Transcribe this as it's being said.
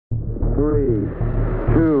Three,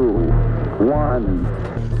 two, one.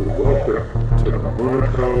 Welcome to the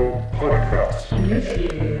Monaco Podcast.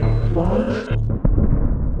 Initiating launch.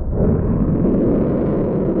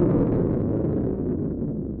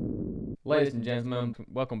 Ladies and gentlemen,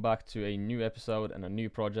 welcome back to a new episode and a new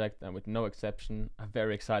project, and with no exception, a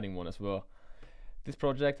very exciting one as well. This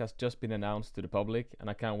project has just been announced to the public, and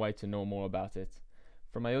I can't wait to know more about it.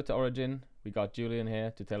 From IotaOrigin, we got Julian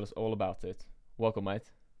here to tell us all about it. Welcome,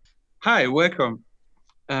 mate. Hi, welcome.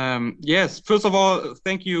 Yes, first of all,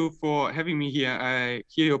 thank you for having me here. I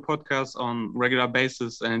hear your podcast on regular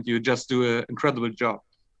basis, and you just do an incredible job.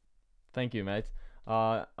 Thank you, mate.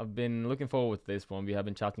 I've been looking forward to this one. We have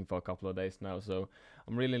been chatting for a couple of days now, so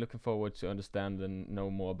I'm really looking forward to understand and know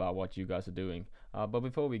more about what you guys are doing. But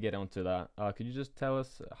before we get on to that, could you just tell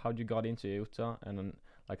us how you got into IOTA and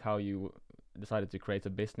like how you decided to create a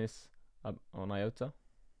business on IOTA?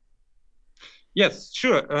 Yes,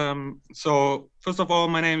 sure. So first of all,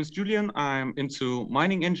 my name is Julian. I'm into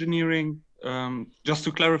mining engineering. Just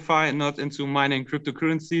to clarify, not into mining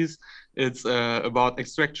cryptocurrencies. It's about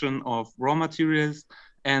extraction of raw materials.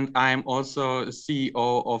 And I'm also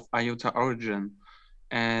CEO of IotaOrigin.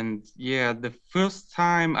 And yeah, the first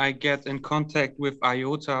time I get in contact with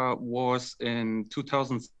IOTA was in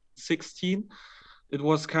 2016. It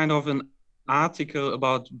was kind of an article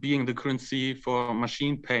about being the currency for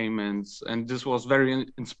machine payments. And this was very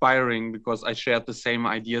inspiring because I shared the same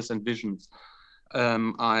ideas and visions.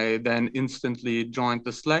 I then instantly joined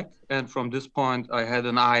the Slack. And from this point, I had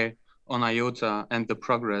an eye on IOTA and the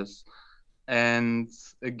progress. And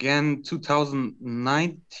again,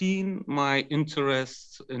 2019, my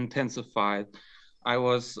interest intensified. I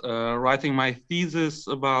was writing my thesis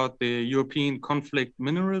about the European conflict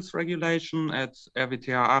minerals regulation at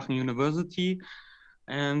RWTH Aachen University.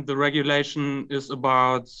 And the regulation is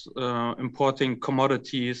about importing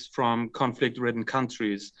commodities from conflict-ridden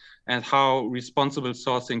countries and how responsible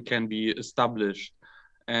sourcing can be established.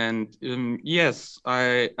 And yes,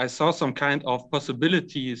 I saw some kind of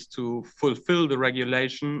possibilities to fulfill the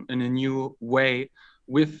regulation in a new way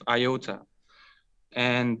with IOTA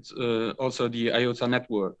and also the IOTA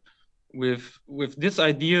network. With these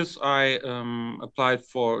ideas, I applied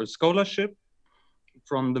for a scholarship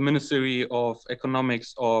from the Ministry of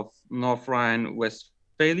Economics of North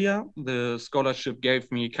Rhine-Westphalia. The scholarship gave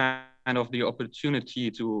me kind of the opportunity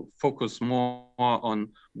to focus more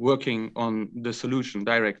on working on the solution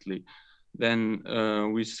directly. Then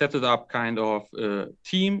we set it up kind of a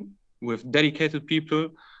team with dedicated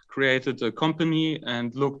people, created a company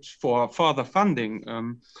and looked for further funding.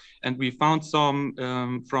 And we found some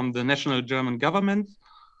from the national German government.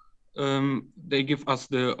 They give us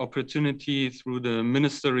the opportunity through the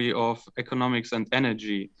Ministry of Economics and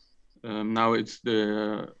Energy. Now it's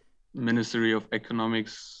the Ministry of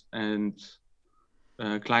Economics and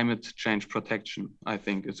Climate Change Protection, I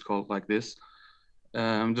think it's called like this.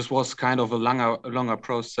 This was kind of a longer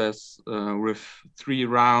process with 3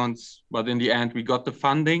 rounds, but in the end we got the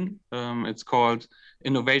funding. It's called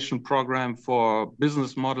Innovation Program for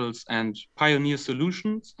Business Models and Pioneer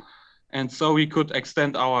Solutions. And so we could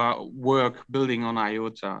extend our work building on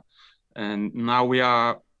IOTA. And now we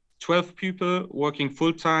are 12 people working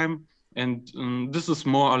full time. And this is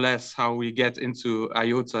more or less how we get into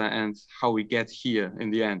IOTA and how we get here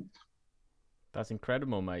in the end. That's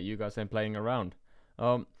incredible, mate. You guys ain't playing around.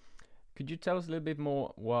 Could you tell us a little bit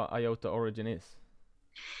more what IotaOrigin is?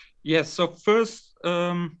 Yes, so first,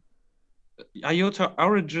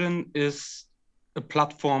 IotaOrigin is a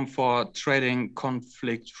platform for trading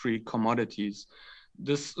conflict-free commodities.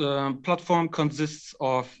 This platform consists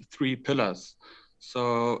of 3 pillars.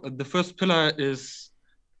 So the first pillar is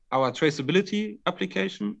our traceability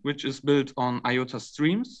application, which is built on IOTA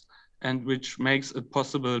streams and which makes it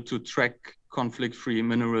possible to track conflict-free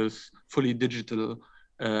minerals fully digital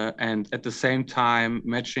and at the same time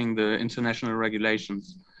matching the international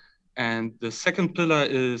regulations. And the second pillar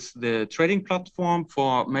is the trading platform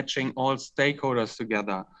for matching all stakeholders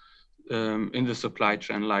together in the supply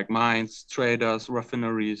chain, like mines, traders,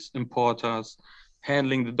 refineries, importers,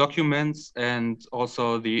 handling the documents and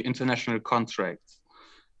also the international contracts.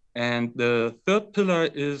 And the third pillar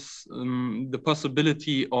is the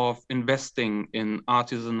possibility of investing in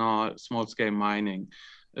artisanal small-scale mining.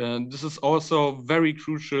 This is also very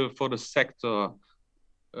crucial for the sector.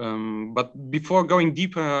 But before going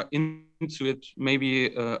deeper into it,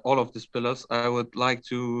 maybe all of these pillars, I would like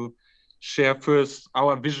to share first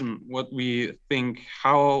our vision, what we think,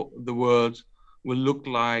 how the world will look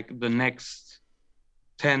like the next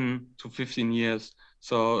 10 to 15 years.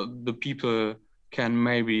 So the people can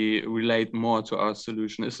maybe relate more to our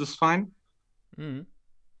solution. Is this fine? Mm.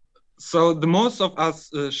 So the most of us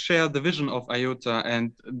share the vision of IOTA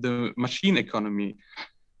and the machine economy.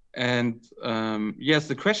 And yes,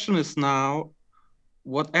 the question is now,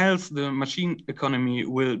 what else the machine economy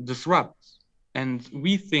will disrupt? And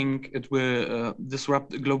we think it will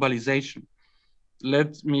disrupt globalization.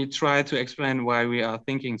 Let me try to explain why we are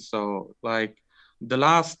thinking so. Like the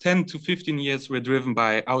last 10 to 15 years were driven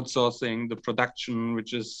by outsourcing the production,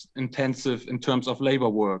 which is intensive in terms of labor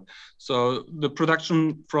work. So the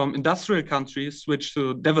production from industrial countries switched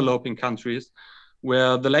to developing countries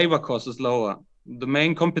where the labor cost is lower. The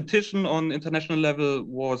main competition on international level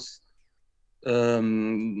was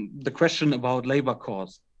the question about labor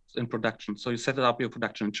costs in production. So you set up your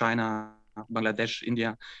production in China, Bangladesh,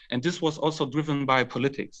 India, and this was also driven by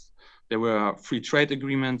politics. There were free trade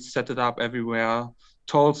agreements set it up everywhere.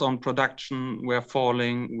 Tolls on production were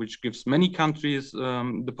falling, which gives many countries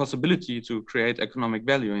the possibility to create economic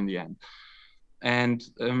value in the end. And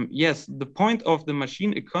yes, the point of the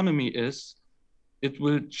machine economy is it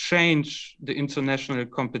will change the international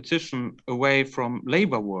competition away from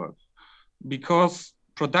labor work because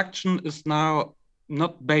production is now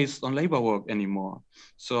not based on labor work anymore.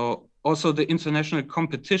 So also the international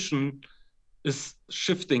competition is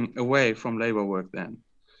shifting away from labor work then.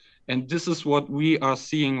 And this is what we are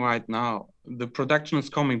seeing right now. The production is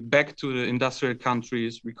coming back to the industrial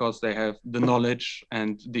countries because they have the knowledge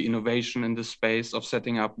and the innovation in the space of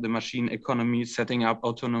setting up the machine economy, setting up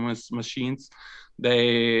autonomous machines.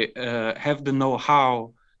 They have the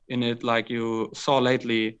know-how in it, like you saw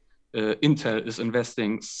lately. Intel is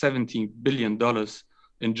investing $17 billion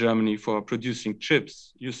in Germany for producing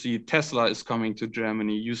chips. You see Tesla is coming to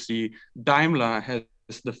Germany. You see Daimler has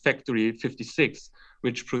the factory 56,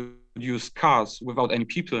 which produce cars without any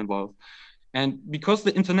people involved. And because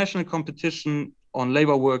the international competition on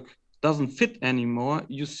labor work doesn't fit anymore,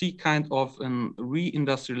 you see kind of an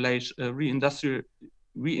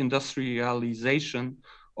reindustrialization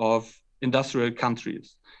of industrial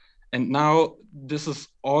countries. And now this is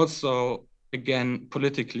also, again,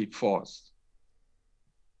 politically forced.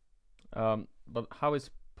 But how is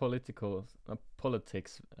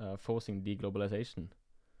politics forcing deglobalization?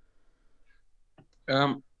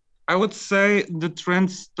 I would say the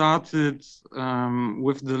trend started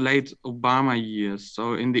with the late Obama years.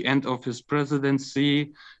 So in the end of his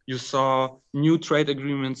presidency, you saw new trade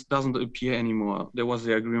agreements doesn't appear anymore. There was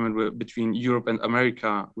the agreement between Europe and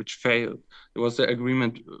America, which failed. There was the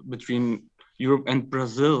agreement between Europe and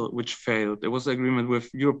Brazil, which failed. There was the agreement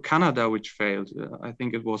with Europe, Canada, which failed. I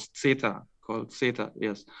think it was CETA, called CETA,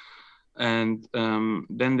 yes. And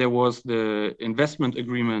then there was the investment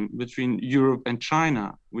agreement between Europe and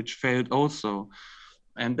China, which failed also.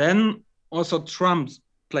 And then also Trump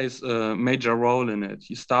plays a major role in it.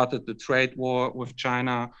 He started the trade war with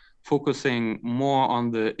China, focusing more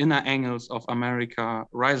on the inner angles of America,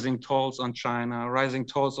 rising tolls on China, rising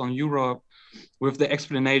tolls on Europe, with the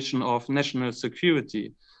explanation of national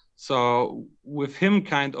security. So with him,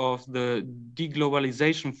 kind of the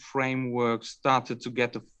deglobalization framework started to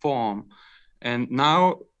get a form. And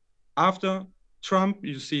now after Trump,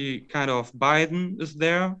 you see kind of Biden is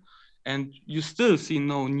there, and you still see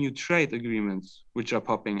no new trade agreements which are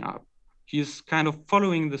popping up. He's kind of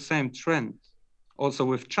following the same trend also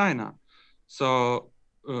with China. So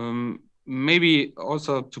maybe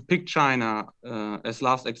also to pick China as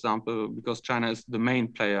last example, because China is the main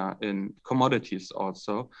player in commodities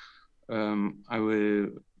also. I will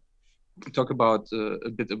talk about a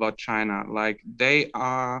bit about China. Like they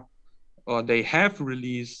are, or they have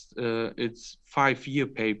released its 5-year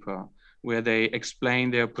paper where they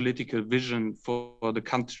explain their political vision for the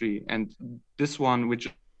country. And this one, which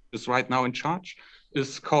is right now in charge,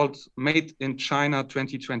 is called Made in China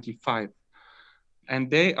 2025.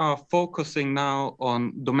 And they are focusing now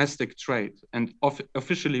on domestic trade and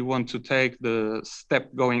officially want to take the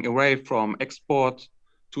step going away from export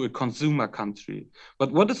to a consumer country.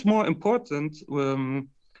 But what is more important,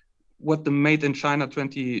 what the Made in China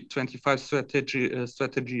 2025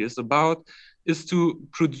 strategy is about, is to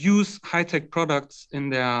produce high-tech products in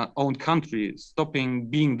their own country, stopping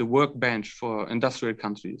being the workbench for industrial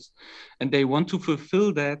countries. And they want to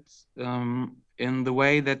fulfill that in the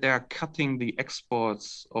way that they are cutting the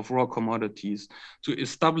exports of raw commodities to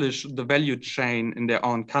establish the value chain in their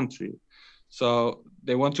own country. So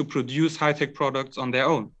they want to produce high-tech products on their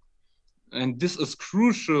own. And this is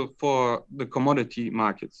crucial for the commodity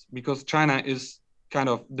markets because China is kind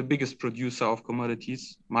of the biggest producer of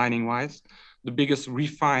commodities, mining-wise, the biggest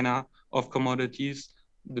refiner of commodities,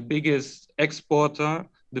 the biggest exporter,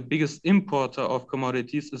 the biggest importer of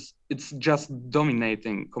commodities. It's just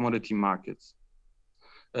dominating commodity markets.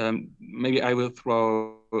 Maybe I will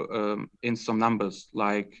throw in some numbers,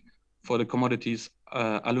 like for the commodities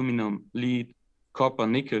aluminum, lead, copper,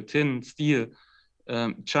 nickel, tin, steel.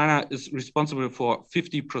 China is responsible for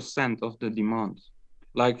 50% of the demand.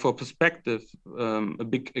 Like for perspective, a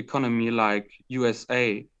big economy like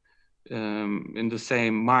USA, in the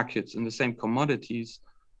same markets, in the same commodities,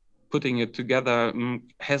 putting it together,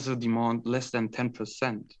 has a demand less than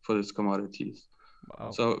 10% for these commodities.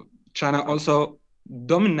 Wow. So China also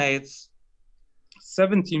dominates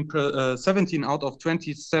 17 out of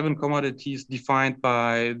 27 commodities defined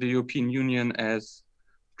by the European Union as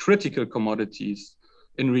critical commodities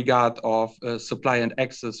in regard of supply and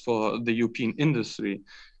access for the European industry.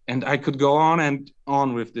 And I could go on and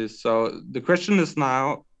on with this. So the question is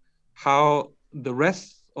now how the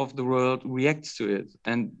rest of the world reacts to it.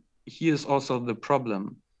 And here's also the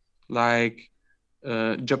problem. Like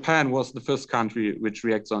Japan was the first country which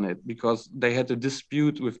reacts on it because they had a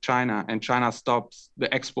dispute with China, and China stops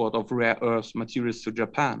the export of rare earth materials to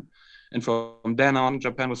Japan. And from then on,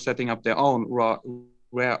 Japan was setting up their own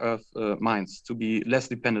rare earth mines to be less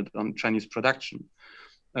dependent on Chinese production.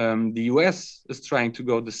 The US is trying to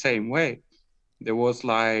go the same way. There was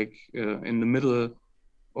like in the middle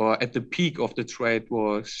or at the peak of the trade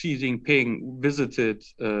war, Xi Jinping visited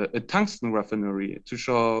a tungsten refinery to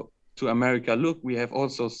show to America, look, we have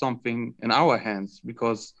also something in our hands,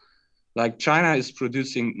 because like China is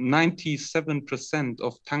producing 97%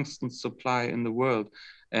 of tungsten supply in the world.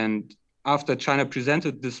 And after China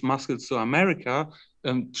presented this muscle to America,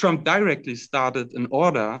 Trump directly started an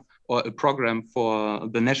order or a program for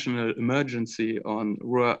the national emergency on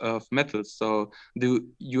rare earth metals. So the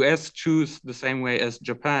US choose the same way as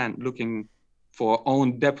Japan, looking for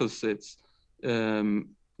own deposits in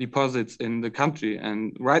the country.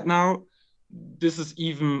 And right now, this is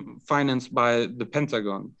even financed by the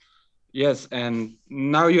Pentagon. Yes, and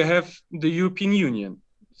now you have the European Union.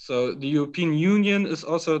 So the European Union is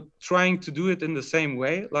also trying to do it in the same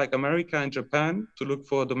way, like America and Japan, to look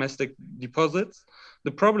for domestic deposits.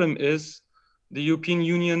 The problem is the European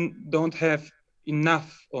Union don't have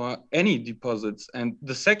enough or any deposits. And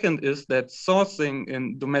the second is that sourcing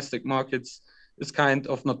in domestic markets is kind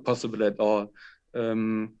of not possible at all.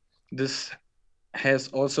 This has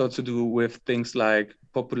also to do with things like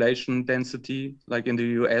population density, like in the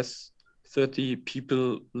US, 30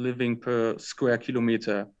 people living per square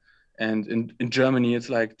kilometer. And in Germany, it's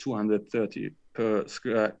like 230 per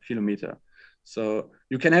square kilometer. So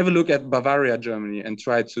you can have a look at Bavaria, Germany, and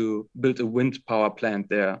try to build a wind power plant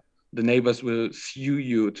there. The neighbors will sue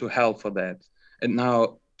you to hell for that. And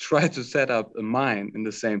now try to set up a mine in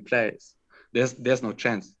the same place. There's no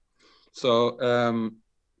chance. So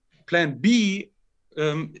plan B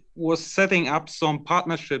was setting up some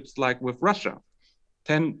partnerships like with Russia.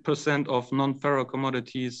 10% of non-ferro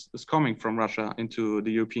commodities is coming from Russia into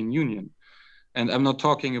the European Union. And I'm not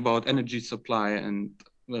talking about energy supply. And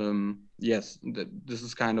yes, this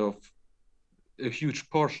is kind of a huge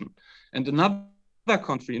portion. And another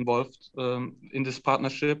country involved in this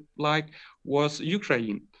partnership, like, was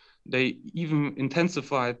Ukraine. They even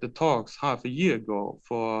intensified the talks half a year ago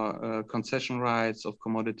for concession rights of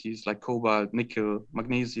commodities like cobalt, nickel,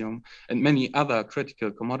 magnesium, and many other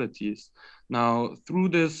critical commodities. Now, through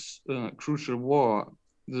this crucial war,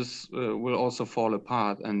 this will also fall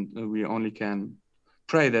apart, and we only can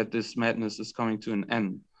pray that this madness is coming to an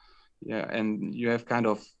end. Yeah, and you have kind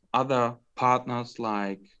of other partners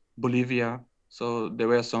like Bolivia. So there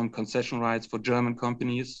were some concession rights for German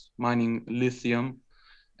companies mining lithium,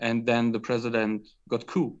 and then the president got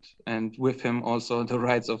couped, and with him also the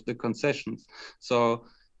rights of the concessions. So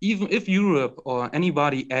even if Europe or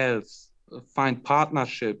anybody else find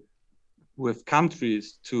partnership with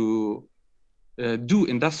countries to do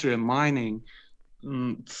industrial mining,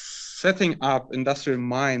 setting up industrial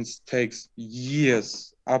mines takes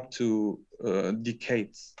years, up to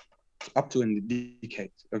decades, up to a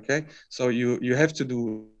decade. Okay, so you have to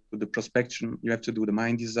do the prospection, you have to do the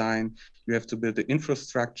mine design, you have to build the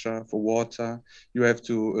infrastructure for water, you have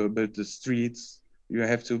to build the streets, you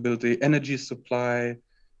have to build the energy supply,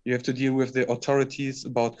 you have to deal with the authorities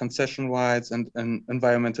about concession rights and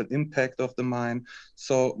environmental impact of the mine.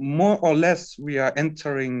 So more or less, we are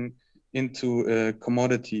entering into a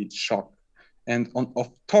commodity shock. And on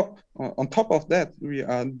top of that, we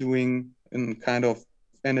are doing a kind of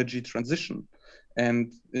energy transition.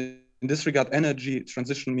 And in this regard, energy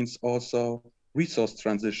transition means also resource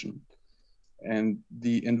transition. And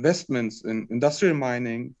the investments in industrial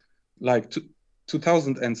mining, like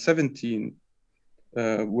 2017,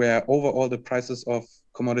 where overall the prices of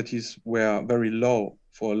commodities were very low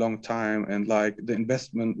for a long time, and like the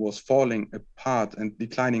investment was falling apart and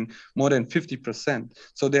declining more than 50%.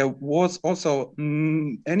 So there was also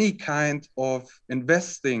any kind of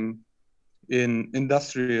investing in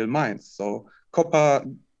industrial mines. So copper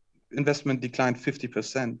investment declined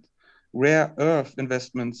 50%. Rare earth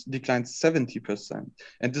investments declined 70%.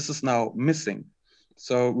 And this is now missing.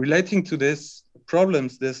 So relating to this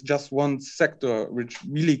problems, there's just one sector which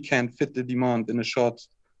really can fit the demand in a short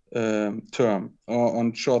term or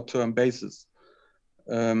on short-term basis.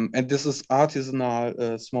 And this is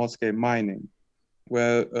artisanal small-scale mining.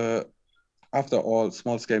 Well, after all,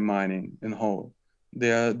 small-scale mining in whole,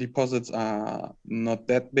 their deposits are not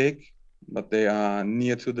that big, but they are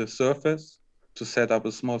near to the surface. To set up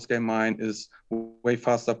a small-scale mine is way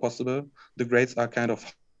faster possible. The grades are kind of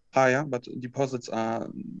higher, but deposits are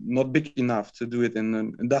not big enough to do it in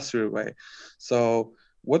an industrial way. So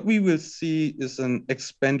what we will see is an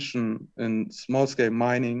expansion in small-scale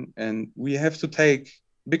mining, and we have to take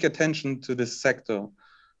big attention to this sector.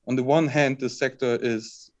 On the one hand, the sector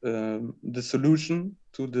is the solution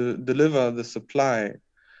to deliver the supply.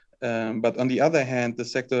 But on the other hand, the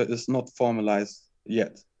sector is not formalized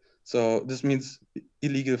yet. So this means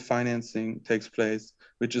illegal financing takes place,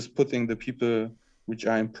 which is putting the people which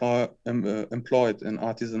are employed in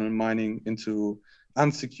artisanal mining into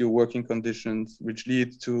unsecure working conditions, which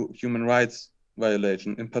lead to human rights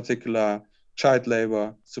violation, in particular child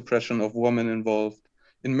labor, suppression of women involved,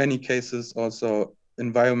 in many cases also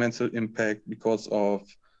environmental impact because of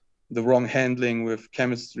the wrong handling with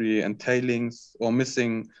chemistry and tailings, or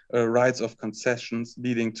missing rights of concessions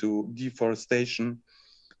leading to deforestation.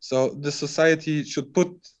 So the society should put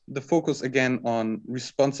the focus again on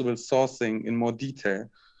responsible sourcing in more detail,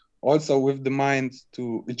 also with the mind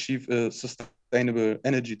to achieve a sustainable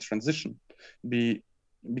energy transition,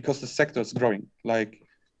 because the sector is growing. Like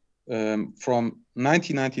from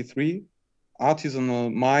 1993,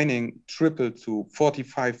 artisanal mining tripled to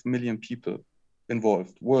 45 million people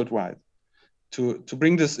involved worldwide. To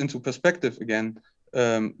bring this into perspective again,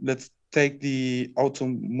 let's take the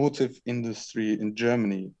automotive industry in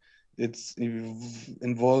Germany. It's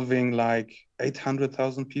involving like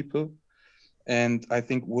 800,000 people. And I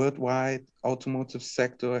think worldwide automotive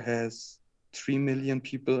sector has 3 million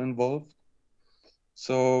people involved.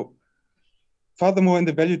 So furthermore, in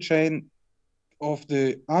the value chain of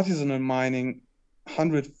the artisanal mining,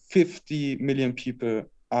 150 million people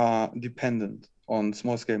are dependent on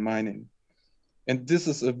small scale mining. And this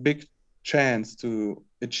is a big chance to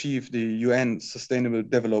achieve the UN Sustainable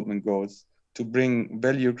Development Goals, to bring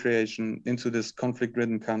value creation into these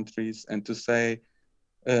conflict-ridden countries, and to say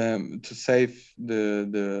to save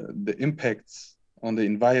the impacts on the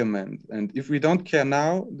environment. And if we don't care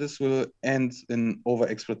now, this will end in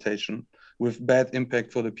over-exploitation with bad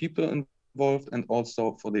impact for the people involved and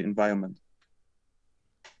also for the environment.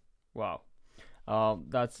 Wow.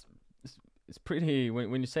 That's it's pretty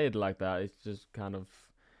when you say it like that, it just kind of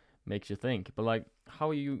makes you think. But like,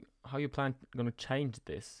 how you plan gonna change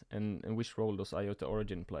this, and which role does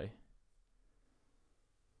IotaOrigin play?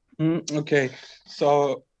 Okay,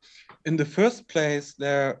 so in the first place,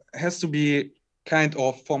 there has to be kind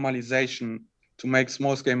of formalization to make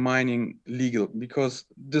small-scale mining legal, because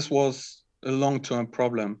this was a long-term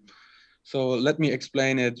problem. So let me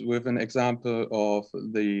explain it with an example of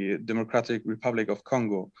the Democratic Republic of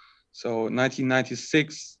Congo. So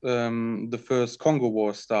 1996, the first Congo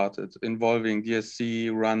War started, involving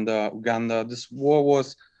DRC, Rwanda, Uganda. This war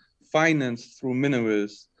was financed through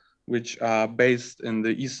minerals, which are based in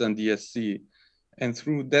the eastern DRC. And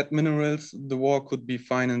through that minerals, the war could be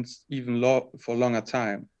financed even for longer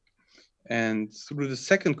time. And through the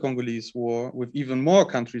second Congolese war, with even more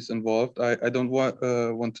countries involved, I don't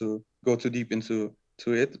want to go too deep into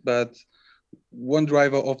it, but one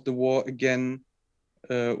driver of the war again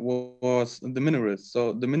was the minerals.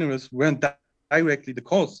 So the minerals weren't directly the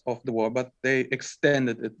cause of the war, but they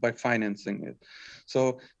extended it by financing it.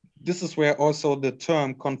 So this is where also the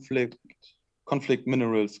term conflict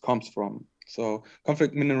minerals comes from. So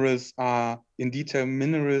conflict minerals are in detail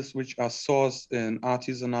minerals which are sourced in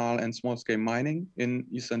artisanal and small-scale mining in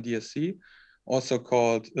Eastern DRC, also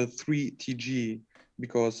called 3TG,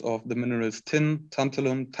 because of the minerals tin,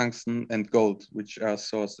 tantalum, tungsten, and gold, which are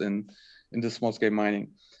sourced in the small-scale mining.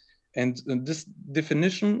 And this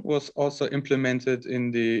definition was also implemented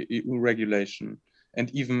in the EU regulation and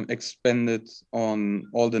even expanded on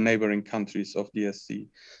all the neighboring countries of DRC.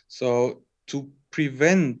 So to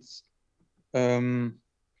prevent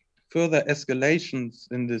further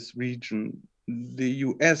escalations in this region, the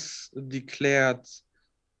US declared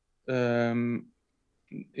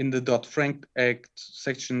in the Dodd-Frank Act,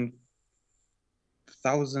 section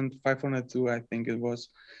 1502, I think it was,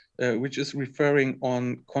 which is referring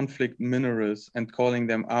on conflict minerals and calling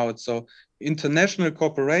them out. So international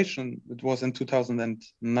cooperation, it was in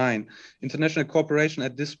 2009, international cooperation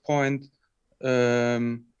at this point,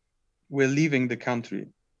 we're leaving the country.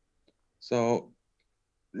 So,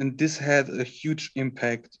 and this had a huge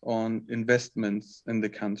impact on investments in the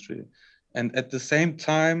country. And at the same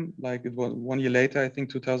time, like it was 1 year later, I think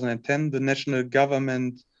 2010, the national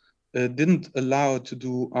government didn't allow to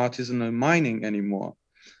do artisanal mining anymore.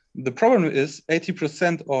 The problem is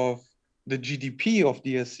 80% of the GDP of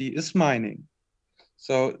DRC is mining.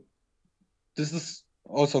 So this is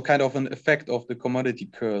also kind of an effect of the commodity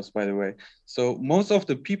curse, by the way. So most of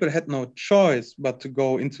the people had no choice but to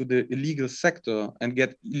go into the illegal sector and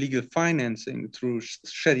get illegal financing through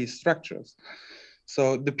shady structures.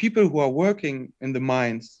 So the people who are working in the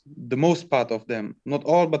mines, the most part of them, not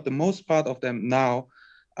all, but the most part of them now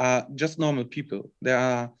are just normal people. They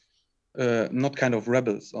are not kind of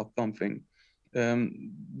rebels or something.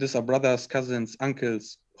 These are brothers, cousins,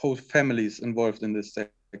 uncles, whole families involved in this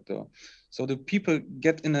sector. So the people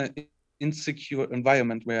get in an insecure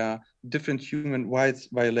environment where different human rights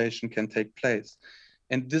violation can take place.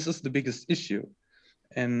 And this is the biggest issue.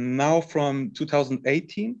 And now from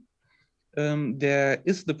 2018, there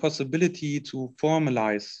is the possibility to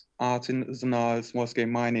formalize artisanal small-scale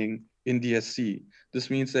mining in DRC. This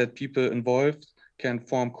means that people involved can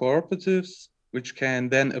form cooperatives, which can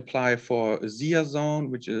then apply for a ZIA zone,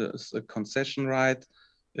 which is a concession right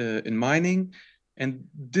in mining. And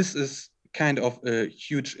this is kind of a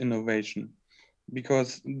huge innovation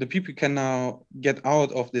because the people can now get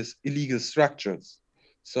out of these illegal structures.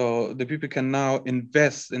 So the people can now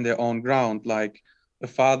invest in their own ground, like a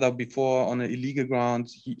father before on an illegal ground,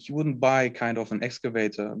 he wouldn't buy kind of an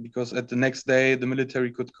excavator because at the next day the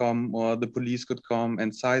military could come or the police could come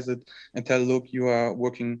and size it and tell, look, you are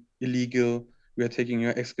working illegal, we are taking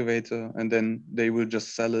your excavator, and then they will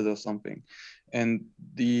just sell it or something. And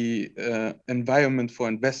the environment for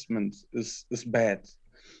investment is bad.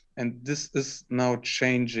 And this is now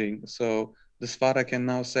changing. So this father can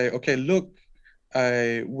now say, okay, look,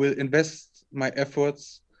 I will invest my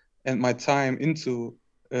efforts and my time into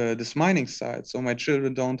this mining site. So my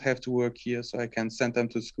children don't have to work here, so I can send them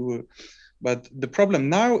to school. But the problem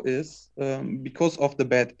now is because of the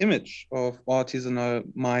bad image of artisanal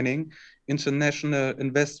mining, international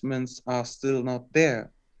investments are still not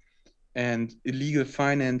there. And illegal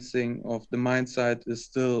financing of the mine site is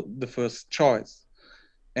still the first choice.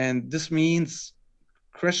 And this means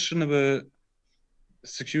questionable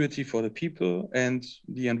security for the people and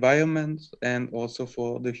the environment and also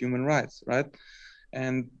for the human rights, right?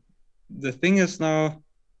 And the thing is now,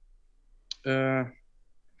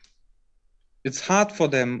 it's hard for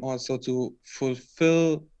them also to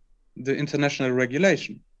fulfill the international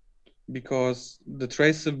regulation because the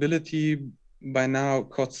traceability by now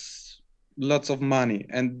costs lots of money,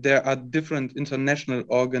 and there are different international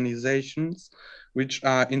organizations which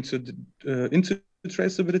are into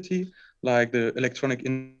traceability, like the electronic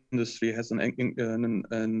industry has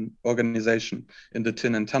an organization in the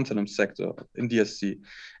tin and tantalum sector in DSC,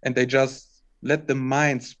 and they just let the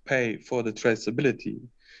mines pay for the traceability.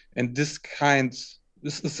 And this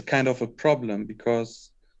is a kind of a problem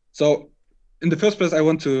because, so in the first place, I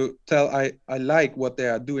want to tell I like what they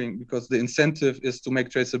are doing because the incentive is to make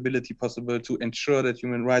traceability possible to ensure that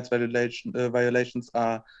human rights violations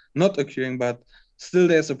are not occurring, but still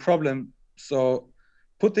there's a problem. So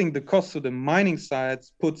putting the cost to the mining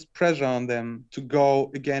sites puts pressure on them to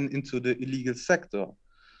go again into the illegal sector.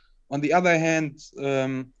 On the other hand,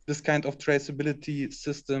 this kind of traceability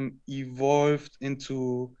system evolved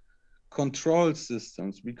into control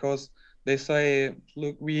systems because they say,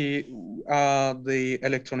 look, we are the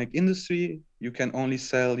electronic industry. You can only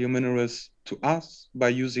sell your minerals to us by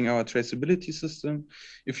using our traceability system.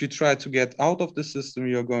 If you try to get out of the system,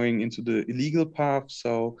 you're going into the illegal path.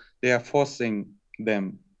 So they are forcing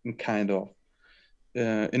them kind of.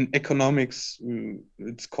 In economics,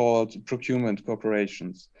 it's called procurement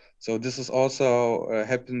corporations. So this is also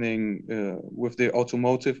happening with the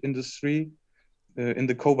automotive industry in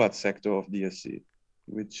the cobalt sector of DSC,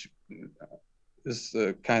 which is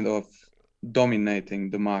kind of dominating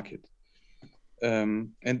the market.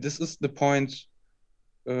 And this is the point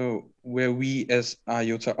where we as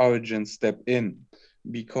IotaOrigin step in,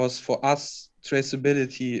 because for us,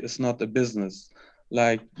 traceability is not a business.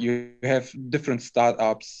 Like you have different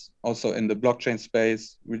startups also in the blockchain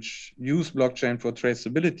space, which use blockchain for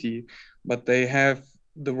traceability, but they have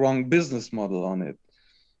the wrong business model on it.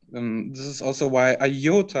 This is also why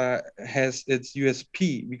IOTA has its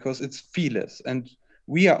USP, because it's feeless. And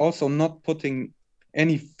we are also not putting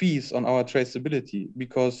any fees on our traceability,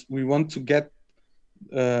 because we want to get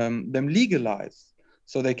them legalized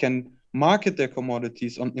so they can market their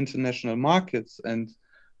commodities on international markets, and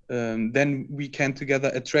then we can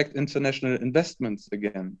together attract international investments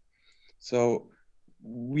again. So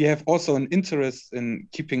we have also an interest in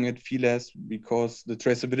keeping it feeless, because the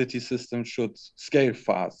traceability system should scale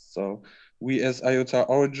fast. So we as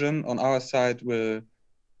IotaOrigin on our side will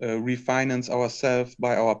refinance ourselves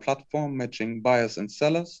by our platform, matching buyers and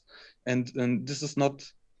sellers. And this is not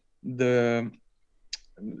the,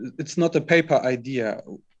 it's not a paper idea.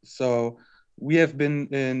 So we have been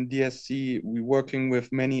in DSC, we're working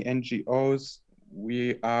with many NGOs.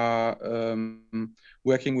 We are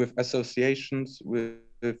working with associations with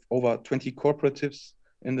over 20 cooperatives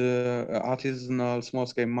in the artisanal small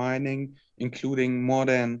scale mining, including more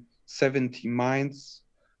than 70 mines,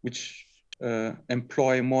 which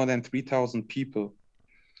employ more than 3,000 people.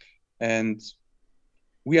 And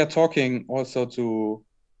we are talking also to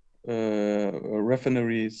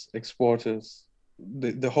refineries, exporters,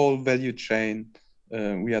 the whole value chain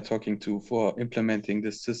we are talking to for implementing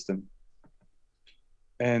this system.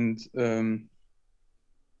 And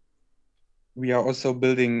we are also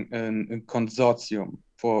building a consortium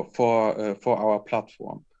for our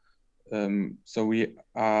platform. So we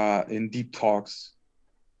are in deep talks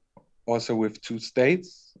also with 2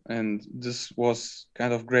 states, and this was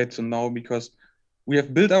kind of great to know, because we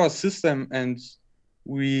have built our system and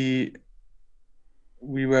we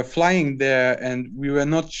were flying there and we were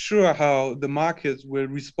not sure how the market will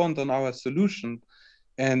respond on our solution,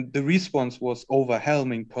 and the response was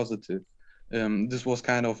overwhelming positive. This was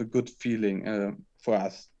kind of a good feeling for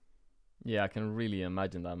us. Yeah, I can really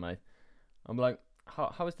imagine that, mate. I'm like,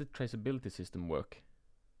 how does the traceability system work?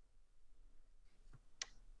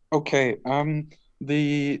 Okay,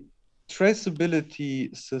 the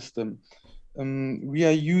traceability system, we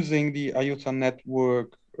are using the IOTA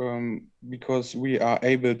network because we are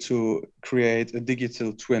able to create a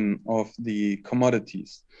digital twin of the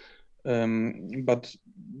commodities. But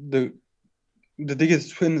the digital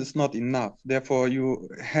twin is not enough. Therefore, you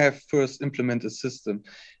have first implement a system.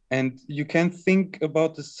 And you can think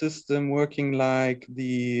about the system working like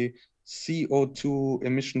the CO2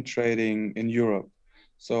 emission trading in Europe.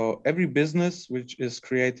 So every business which is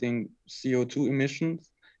creating CO2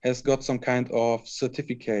 emissions has got some kind of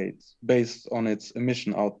certificate based on its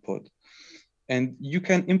emission output. And you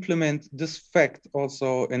can implement this fact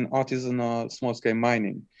also in artisanal small scale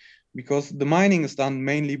mining, because the mining is done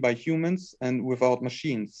mainly by humans and without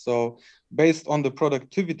machines. So based on the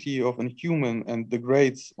productivity of a human and the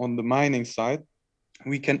grades on the mining side,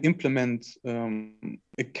 we can implement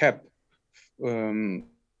a cap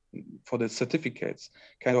for the certificates,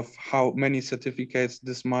 kind of how many certificates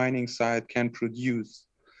this mining site can produce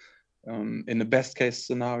in the best case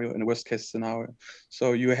scenario, in the worst case scenario.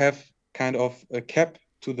 So you have kind of a cap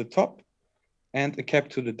to the top and a cap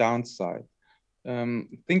to the downside.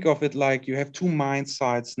 Think of it like you have 2 mine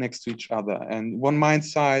sites next to each other, and one mine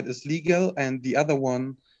site is legal and the other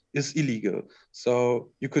one is illegal. So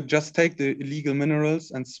you could just take the illegal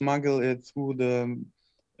minerals and smuggle it through the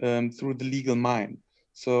legal mine.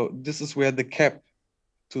 So this is where the cap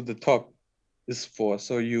to the top is for.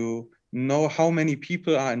 So you know how many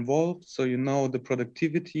people are involved, so you know the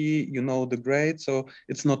productivity, you know the grade. So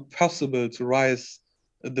it's not possible to rise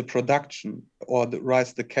the production or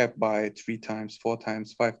rise the cap by 3 times, 4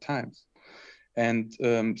 times, 5 times, and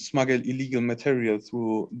smuggle illegal material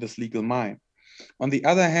through this legal mine. On the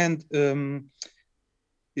other hand,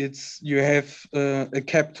 it's you have a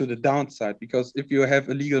cap to the downside, because if you have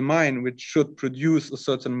a legal mine which should produce a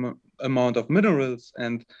certain amount of minerals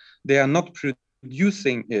and they are not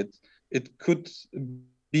producing it, it could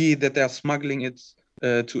be that they are smuggling it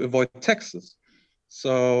to avoid taxes.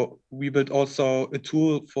 So we built also a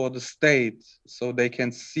tool for the state, so they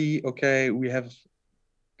can see, okay, we have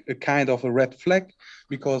a kind of a red flag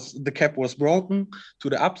because the cap was broken to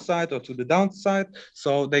the upside or to the downside.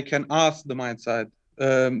 So they can ask the mine site,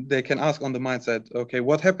 they can ask on the mine site, okay,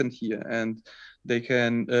 what happened here? And they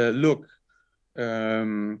can look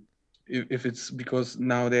if it's because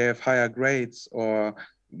now they have higher grades or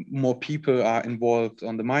more people are involved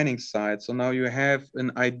on the mining side. So now you have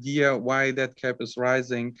an idea why that cap is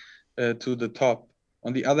rising to the top.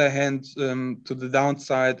 On the other hand, to the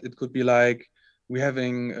downside, it could be like we're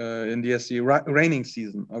having in DSC raining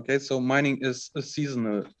season. Okay, so mining is a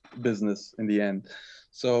seasonal business in the end.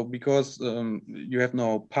 So because you have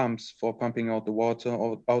no pumps for pumping out the water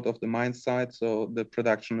out of the mine site, so the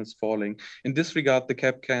production is falling. In this regard, the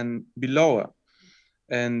cap can be lower.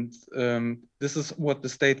 And this is what the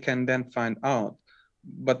state can then find out.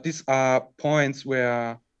 But these are points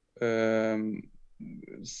where then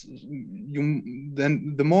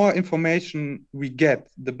the more information we get,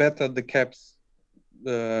 the better the caps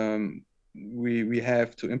we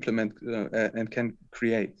have to implement and can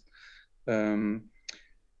create.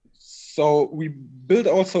 So we build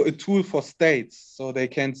also a tool for states so they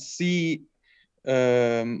can see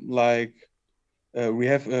like we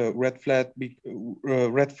have a red flag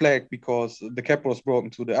because the cap was broken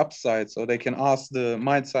to the upside. So they can ask the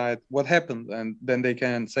mine site what happened, and then they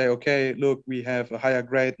can say, okay, look, we have a higher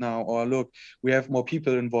grade now, or look, we have more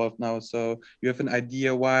people involved now. So you have an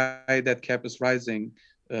idea why that cap is rising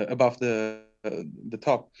above the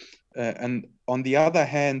top. And on the other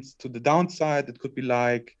hand, to the downside, it could be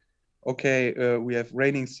like, okay, we have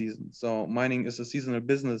raining season. So mining is a seasonal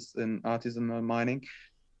business in artisanal mining,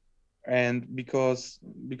 and because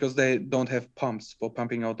they don't have pumps for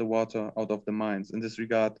pumping out the water out of the mines. In this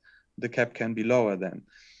regard, the cap can be lower then.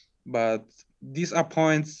 But these are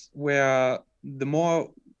points where the more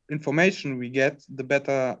information we get, the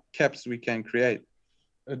better caps we can create.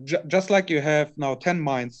 Just like you have now 10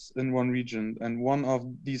 mines in one region, and one of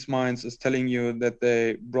these mines is telling you that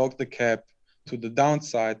they broke the cap to the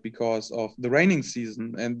downside because of the raining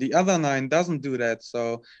season, and the other 9 doesn't do that.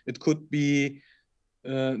 So it could be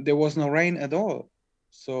there was no rain at all.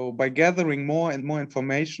 So by gathering more and more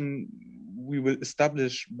information, we will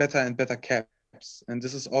establish better and better caps. And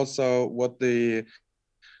this is also what the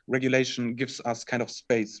regulation gives us kind of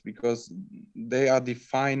space, because they are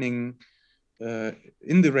defining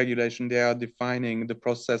in the regulation, they are defining the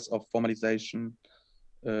process of formalization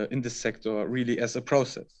in this sector really as a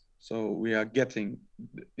process. So we are getting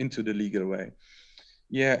into the legal way.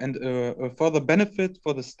 Yeah, and a further benefit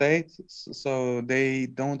for the state, so they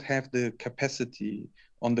don't have the capacity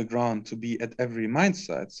on the ground to be at every mine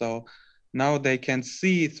site. So now they can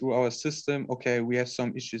see through our system, okay, we have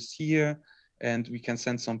some issues here, and we can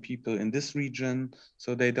send some people in this region.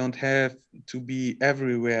 So they don't have to be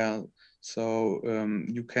everywhere. So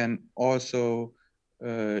you can also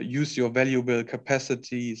use your valuable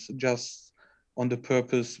capacities just on the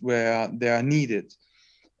purpose where they are needed.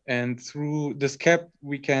 And through this cap,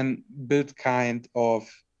 we can build kind of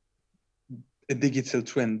a digital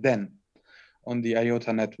twin then on the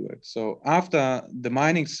IOTA network. So after the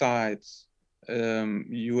mining sites,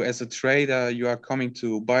 you as a trader, you are coming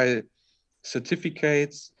to buy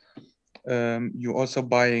certificates. You're also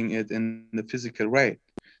buying it in the physical way.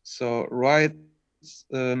 So right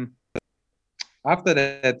after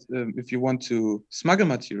that, if you want to smuggle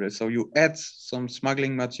material, so you add some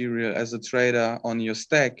smuggling material as a trader on your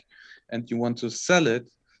stack, and you want to sell it,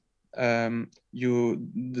 the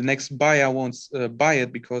next buyer won't buy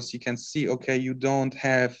it because he can see, okay, you don't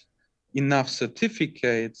have enough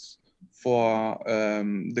certificates for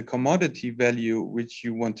the commodity value which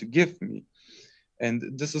you want to give me.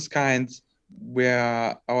 And this is kind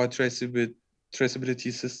where our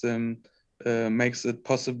traceability system makes it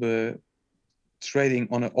possible trading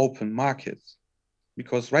on an open market.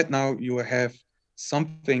 Because right now you have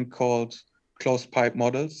something called closed pipe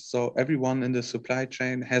models. So everyone in the supply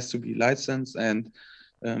chain has to be licensed, and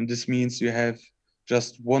this means you have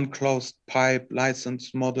just one closed pipe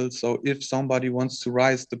license model. So if somebody wants to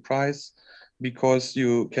raise the price because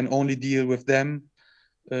you can only deal with them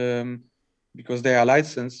because they are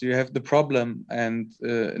licensed, you have the problem and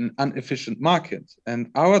an inefficient market. And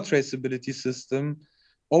our traceability system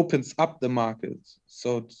opens up the market.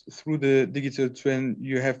 So through the digital twin,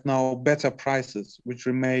 you have now better prices, which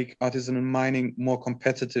will make artisanal mining more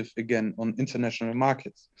competitive again on international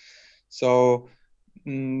markets. So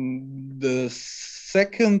the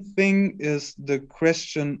second thing is the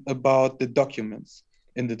question about the documents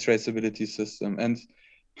in the traceability system and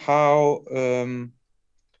how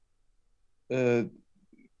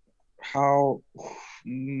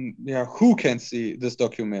who can see these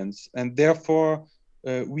documents, and therefore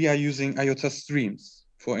we are using IOTA streams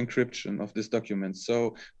for encryption of these documents.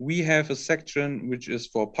 So we have a section which is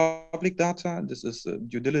for public data. This is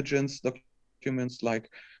due diligence documents, like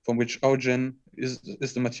from which origin is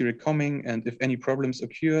the material coming, and if any problems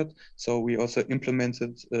occurred. So we also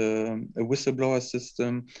implemented a whistleblower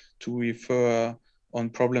system to refer on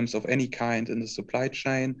problems of any kind in the supply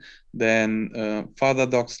chain. Then further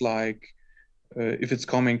docs like if it's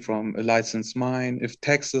coming from a licensed mine, if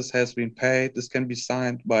taxes has been paid, this can be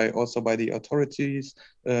signed by the authorities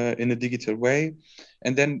in a digital way.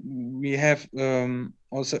 And then we have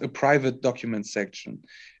also a private document section.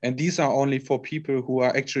 And these are only for people who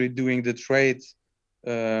are actually doing the trade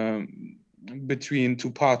um, between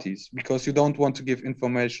two parties, because you don't want to give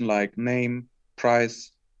information like name,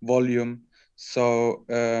 price, volume. So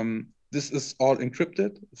this is all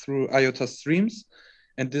encrypted through IOTA streams.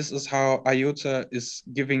 And this is how IOTA is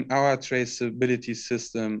giving our traceability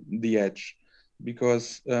system the edge.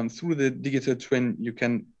 Because through the digital twin, you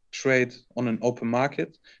can trade on an open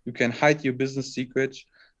market. You can hide your business secrets,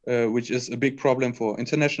 which is a big problem for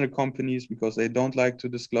international companies because they don't like to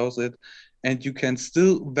disclose it. And you can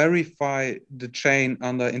still verify the chain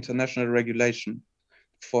under international regulation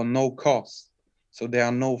for no cost. So there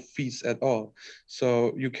are no fees at all.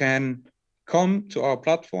 So you can come to our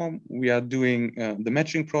platform. We are doing the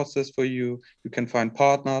matching process for you. You can find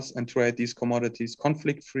partners and trade these commodities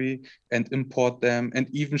conflict-free and import them, and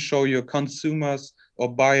even show your consumers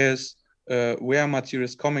or buyers where material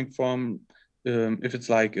is coming from, if it's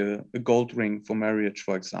like a gold ring for marriage,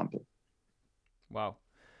 for example. Wow.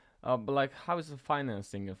 But like, how is the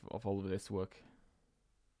financing of all of this work?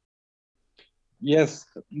 Yes,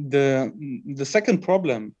 the second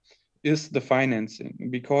problem is the financing.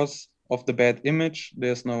 Because of the bad image,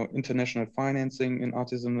 there's no international financing in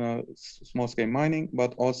artisanal small scale mining,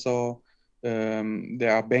 but also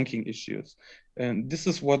there are banking issues. And this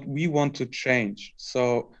is what we want to change.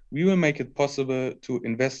 So we will make it possible to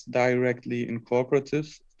invest directly in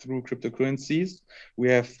cooperatives through cryptocurrencies. We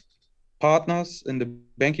have partners in the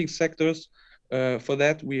banking sectors. For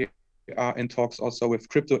that, we are in talks also with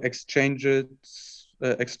crypto exchanges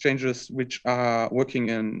which are working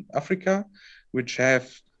in Africa, which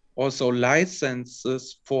have also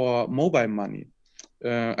licenses for mobile money.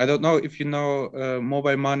 I don't know if you know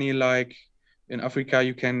mobile money, like in Africa,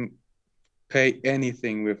 you can pay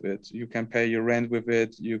anything with it. You can pay your rent with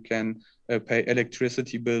it. You can pay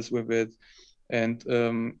electricity bills with it. And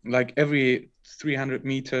like every 300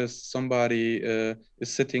 meters, somebody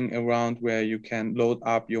is sitting around where you can load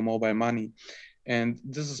up your mobile money. And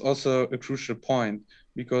this is also a crucial point,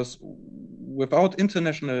 because without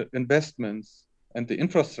international investments and the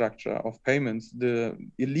infrastructure of payments, the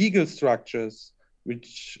illegal structures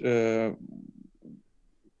which are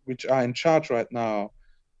in charge right now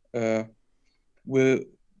uh, will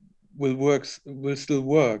will still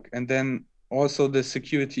work. And then also the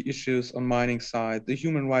security issues on mining side, the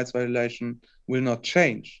human rights violation will not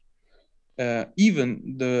change.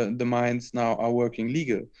 Even the mines now are working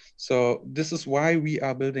legal. So this is why we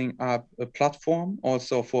are building up a platform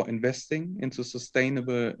also for investing into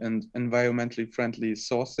sustainable and environmentally friendly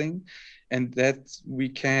sourcing, and that we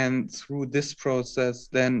can, through this process,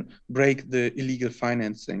 then break the illegal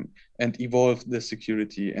financing and evolve the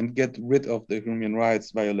security and get rid of the human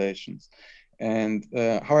rights violations. And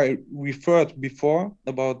how I referred before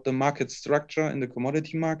about the market structure in the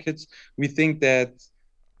commodity markets, we think that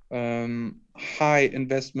high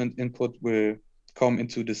investment input will come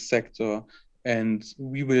into this sector, and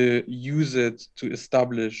we will use it to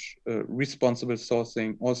establish responsible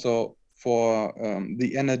sourcing also for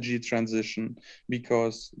the energy transition,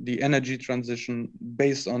 because the energy transition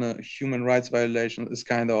based on a human rights violation is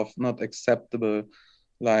kind of not acceptable.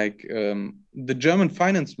 Like the German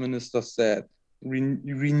finance minister said,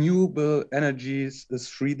 renewable energies is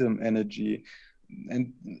freedom energy.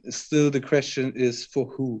 And still the question is, for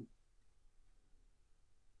who?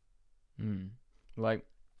 Like,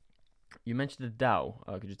 you mentioned the DAO.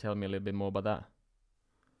 Could you tell me a little bit more about that?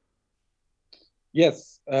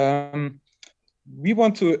 Yes, we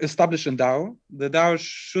want to establish a DAO. The DAO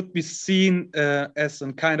should be seen as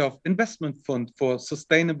a kind of investment fund for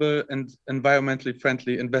sustainable and environmentally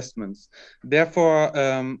friendly investments. Therefore,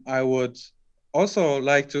 I would also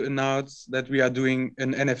like to announce that we are doing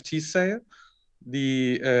an NFT sale.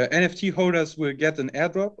 The NFT holders will get an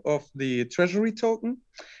airdrop of the treasury token,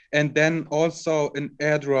 and then also an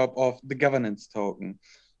airdrop of the governance token.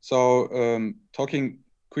 So talking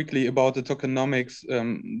quickly about the tokenomics,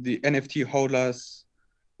 the NFT holders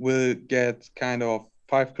will get kind of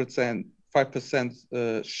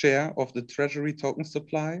 5% share of the treasury token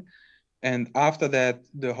supply. And after that,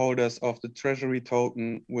 the holders of the treasury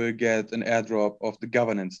token will get an airdrop of the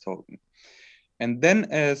governance token. And then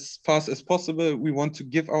as fast as possible, we want to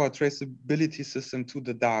give our traceability system to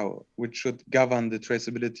the DAO, which should govern the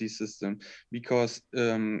traceability system, because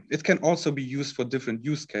it can also be used for different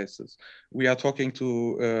use cases. We are talking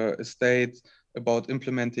to a state about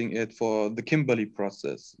implementing it for the Kimberley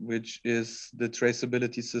process, which is the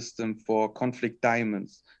traceability system for conflict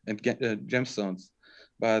diamonds and gemstones,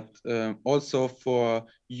 but also for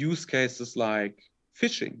use cases like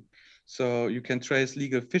fishing. So you can trace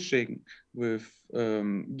legal fishing with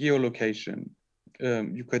geolocation.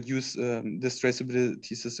 You could use this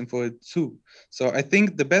traceability system for it too. So I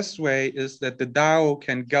think the best way is that the DAO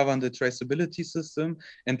can govern the traceability system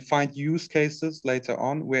and find use cases later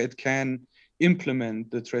on where it can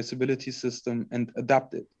implement the traceability system and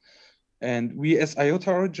adapt it. And we as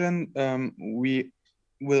IotaOrigin, we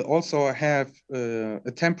will also have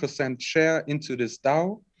a 10% share into this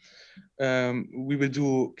DAO. We will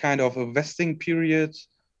do kind of a vesting period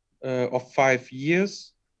of 5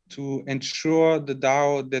 years to ensure the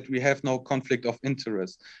DAO that we have no conflict of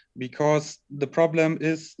interest. Because the problem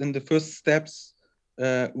is in the first steps,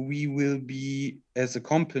 we will be as a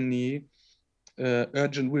company,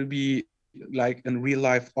 Urgent will be like a real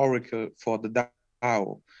life oracle for the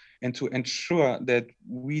DAO. And to ensure that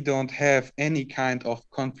we don't have any kind of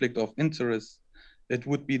conflict of interest, it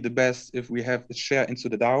would be the best if we have a share into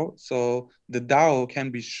the DAO. So the DAO can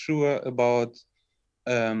be sure about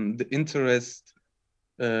the interest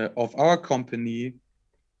of our company,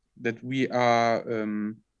 that we are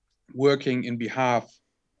working in behalf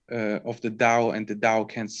of the DAO, and the DAO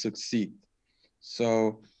can succeed.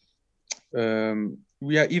 So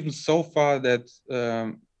we are even so far that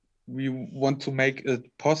we want to make it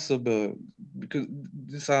possible, because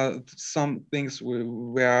these are some things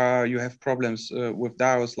where you have problems with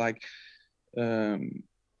DAOs, like where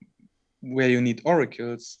you need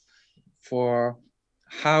oracles for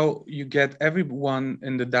how you get everyone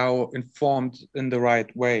in the DAO informed in the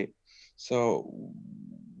right way. So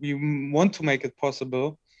we want to make it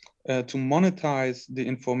possible to monetize the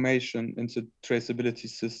information into traceability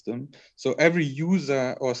system. So every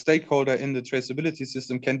user or stakeholder in the traceability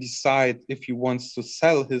system can decide if he wants to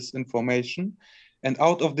sell his information. And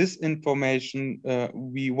out of this information,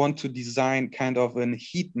 we want to design kind of a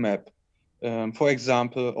heat map, for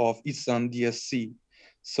example, of Eastern DSC.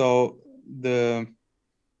 So the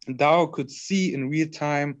DAO could see in real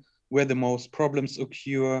time where the most problems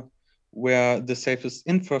occur, where the safest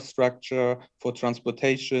infrastructure for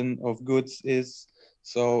transportation of goods is.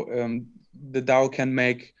 So the DAO can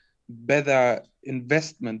make better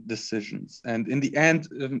investment decisions. And in the end,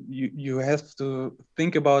 you have to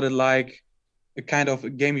think about it like a kind of a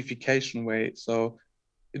gamification way. So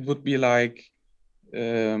it would be like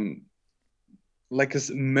a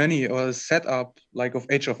money or a setup like of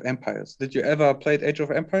Age of Empires. Did you ever played Age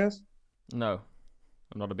of Empires? No,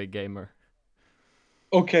 I'm not a big gamer.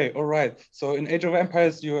 Okay, all right. So in Age of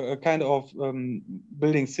Empires, you're kind of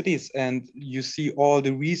building cities, and you see all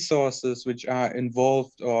the resources which are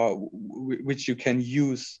involved or which you can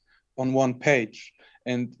use on one page.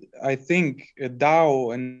 And I think a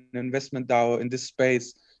DAO, an investment DAO in this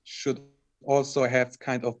space, should also have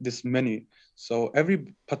kind of this many. So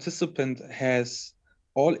every participant has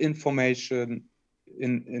all information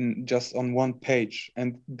in just on one page,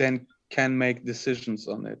 and then can make decisions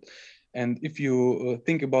on it. And if you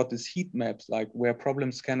think about these heat maps, like where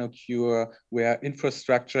problems can occur, where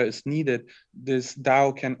infrastructure is needed, this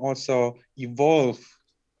DAO can also evolve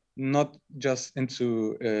not just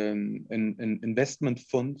into an investment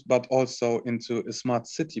fund, but also into a smart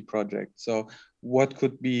city project. So what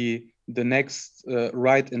could be the next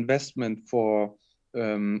right investment for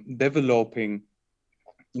developing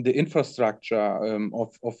the infrastructure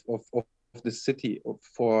of the city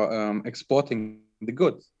for exporting the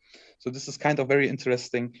goods? So this is kind of very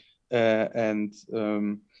interesting, and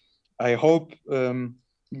I hope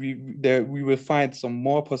we will find some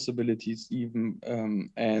more possibilities even,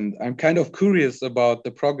 and I'm kind of curious about the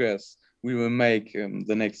progress we will make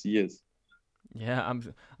the next years. Yeah,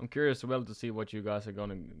 I'm curious as well to see what you guys are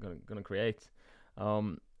gonna create.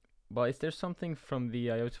 Um, but is there something from the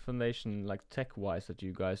IoT Foundation, like tech-wise, that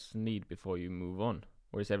you guys need before you move on,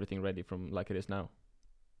 or is everything ready from like it is now?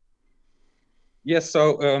 Yes,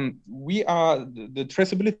 so we are the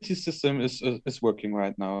traceability system is working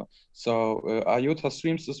right now. So IOTA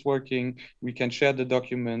Streams is working. We can share the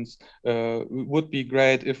documents. It would be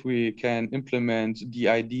great if we can implement the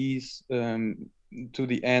IDs to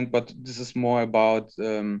the end, but this is more about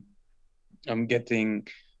getting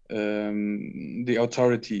the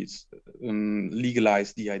authorities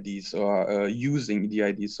legalize DIDs or using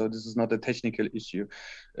DIDs. So this is not a technical issue.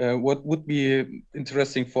 What would be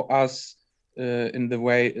interesting for us in the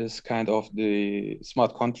way is kind of the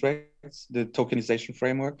smart contracts, the tokenization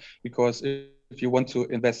framework, because if you want to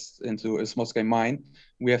invest into a small scale mine,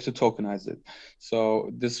 we have to tokenize it.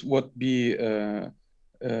 So this would be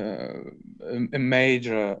a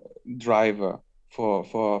major driver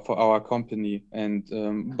for our company. And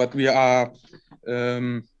but we have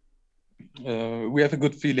a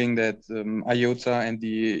good feeling that IOTA and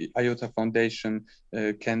the IOTA Foundation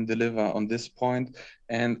can deliver on this point.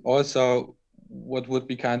 And also, what would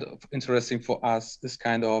be kind of interesting for us is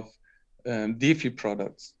kind of DeFi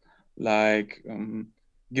products, like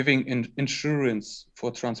giving insurance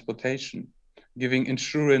for transportation, giving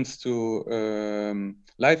insurance to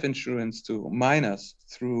life insurance to miners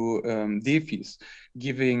through DeFis,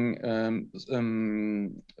 giving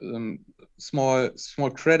small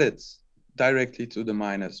credits directly to the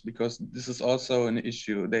miners, because this is also an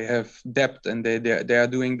issue. They have debt, and they are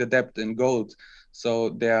doing the debt in gold, so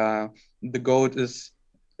the gold is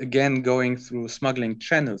again going through smuggling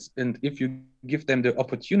channels. And if you give them the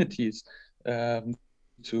opportunities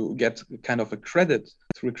to get kind of a credit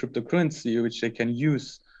through a cryptocurrency which they can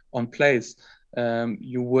use on place,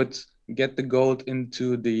 you would get the gold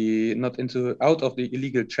into the not into out of the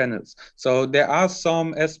illegal channels. So there are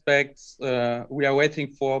some aspects we are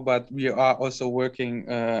waiting for, but we are also working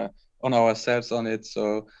on ourselves on it.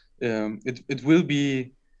 So it will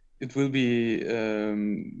be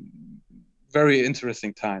very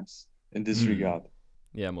interesting times in this regard.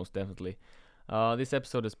 Yeah, most definitely. This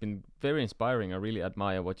episode has been very inspiring. I really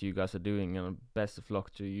admire what you guys are doing, and best of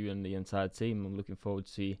luck to you and the entire team. I'm looking forward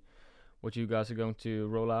to see what you guys are going to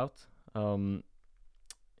roll out.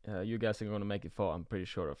 You guys are going to make it far, I'm pretty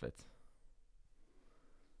sure of it.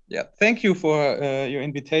 Yeah, thank you for your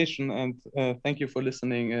invitation, and thank you for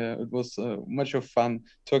listening. It was much of fun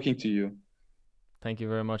talking to you. Thank you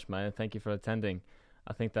very much, man. Thank you for attending.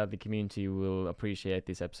 I think that the community will appreciate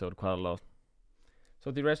this episode quite a lot. So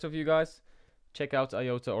the rest of you guys, check out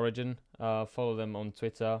IotaOrigin. Follow them on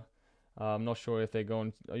Twitter. I'm not sure if are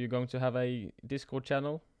you going to have a Discord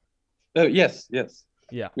channel? Yes.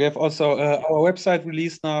 Yeah. We have also our website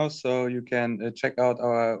released now, so you can check out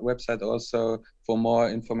our website also for more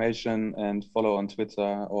information, and follow on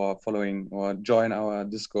Twitter, or join our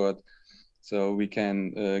Discord, so we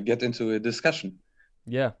can get into a discussion.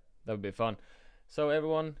 Yeah, that would be fun. So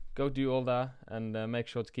everyone, go do all that, and make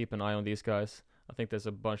sure to keep an eye on these guys. I think there's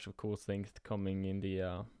a bunch of cool things coming in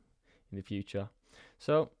the future.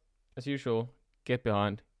 So, as usual, get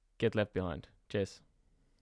behind, get left behind. Cheers.